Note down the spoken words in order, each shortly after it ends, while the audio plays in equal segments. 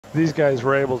These guys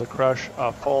were able to crush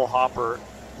a full hopper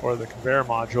or the conveyor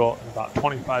module in about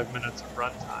 25 minutes of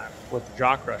runtime with the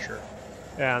jaw crusher.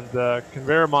 And the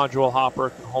conveyor module hopper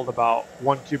can hold about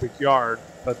 1 cubic yard,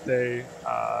 but they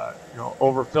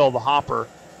overfill the hopper.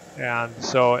 And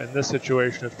so in this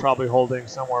situation, it's probably holding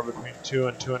somewhere between 2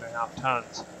 and 2.5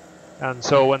 tons. And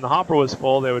so when the hopper was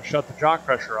full, they would shut the jaw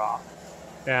crusher off.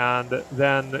 And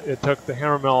then it took the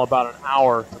hammermill about an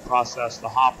hour to process the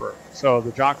hopper. So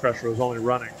the jaw crusher was only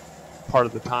running part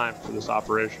of the time for this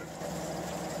operation.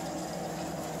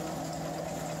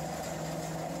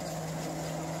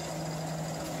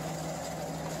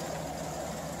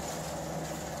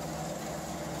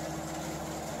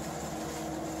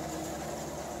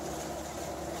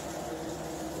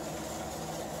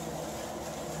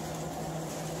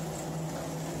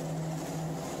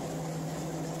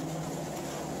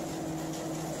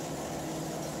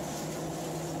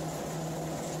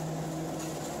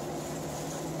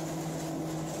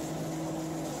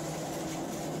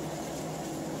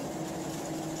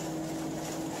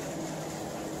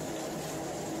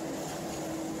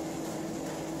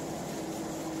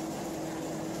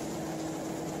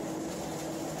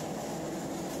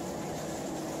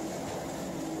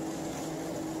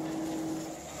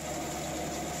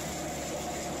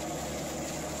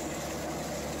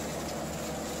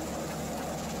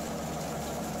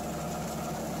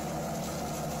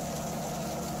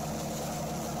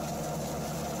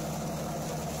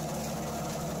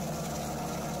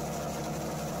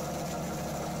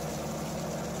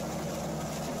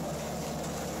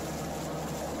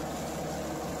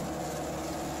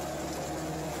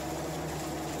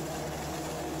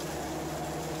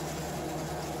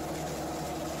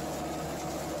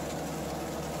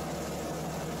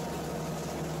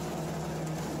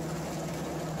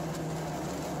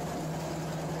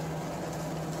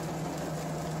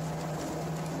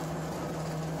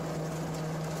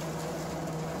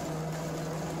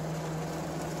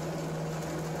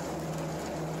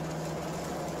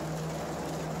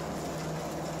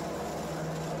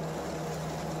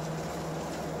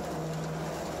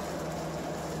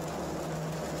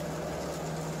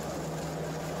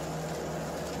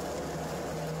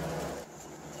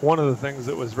 One of the things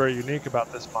that was very unique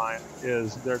about this mine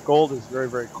is their gold is very,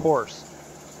 very coarse.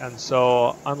 And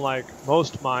so unlike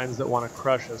most mines that want to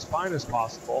crush as fine as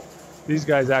possible, these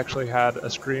guys actually had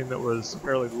a screen that was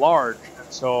fairly large.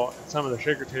 And so in some of the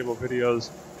shaker table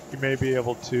videos, you may be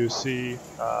able to see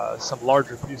some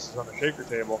larger pieces on the shaker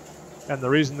table. And the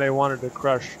reason they wanted to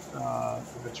crush the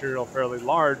material fairly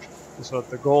large is so that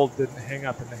the gold didn't hang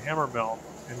up in the hammer mill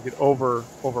and get over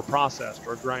processed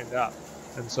or grind up.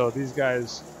 And so these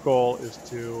guys' goal is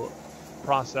to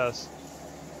process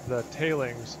the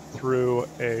tailings through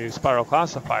a spiral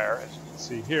classifier, as you can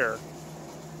see here,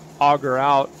 auger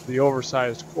out the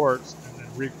oversized quartz, and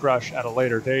then recrush at a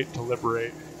later date to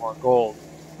liberate more gold.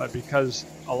 But because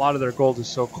a lot of their gold is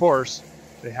so coarse,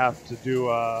 they have to do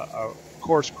a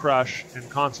coarse crush and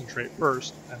concentrate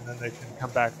first, and then they can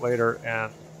come back later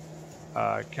and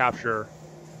capture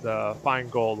the fine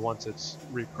gold once it's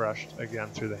recrushed again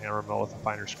through the hammer mill with a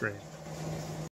finer screen.